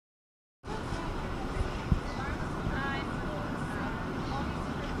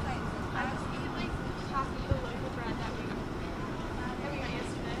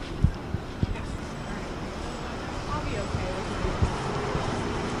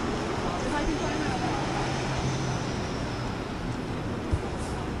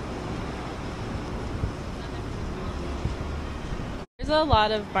a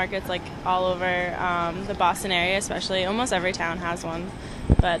lot of markets like all over the Boston area, especially. Almost every town has one,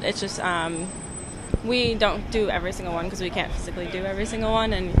 but it's just we don't do every single one because we can't physically do every single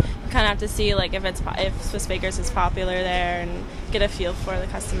one, and you kind of have to see like if Swiss Bakers is popular there and get a feel for the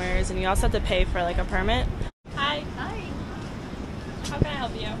customers, and you also have to pay for like a permit. Hi. Hi. How can I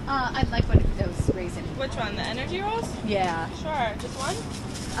help you? I'd like one of those raisin. Which one? The energy rolls? Yeah. Sure. Just one?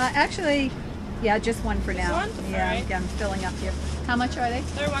 Actually, yeah, just one for now. one? Yeah, Alright. I'm filling up here. How much are they?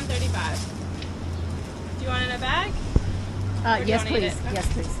 They're $1.35. Do you want it in a bag? Or do you Yes, wanna eat please. it? Okay.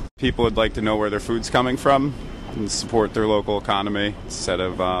 Yes, please. People would like to know where their food's coming from and support their local economy instead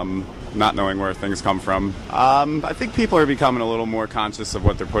of not knowing where things come from. I think people are becoming a little more conscious of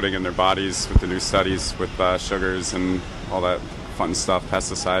what they're putting in their bodies with the new studies with sugars and all that fun stuff,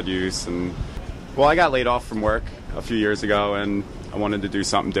 pesticide use. And well, I got laid off from work a few years ago, and I wanted to do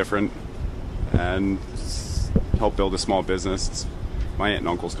something different and help build a small business. It's my aunt and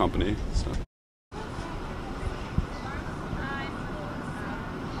uncle's company. So.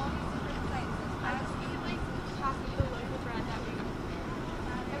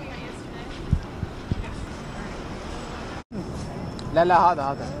 لا لا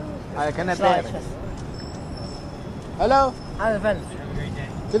هذا كان بير. Hello. هذا فن.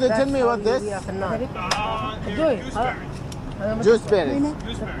 Could you tell me what this? Juice berries.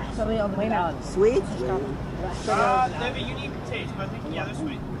 Sweet? They're a unique taste, but I think, yeah, they're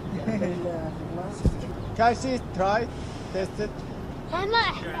sweet. Can I see it? Try it? Taste it? All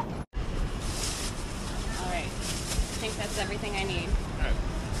right. I think that's everything I need. Alright.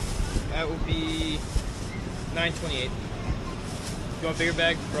 That would be $9.28. You want a bigger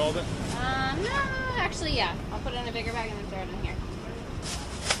bag for all of it? No, actually, yeah. I'll put it in a bigger bag and then throw it in here.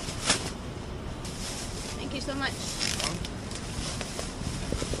 Thank you so much.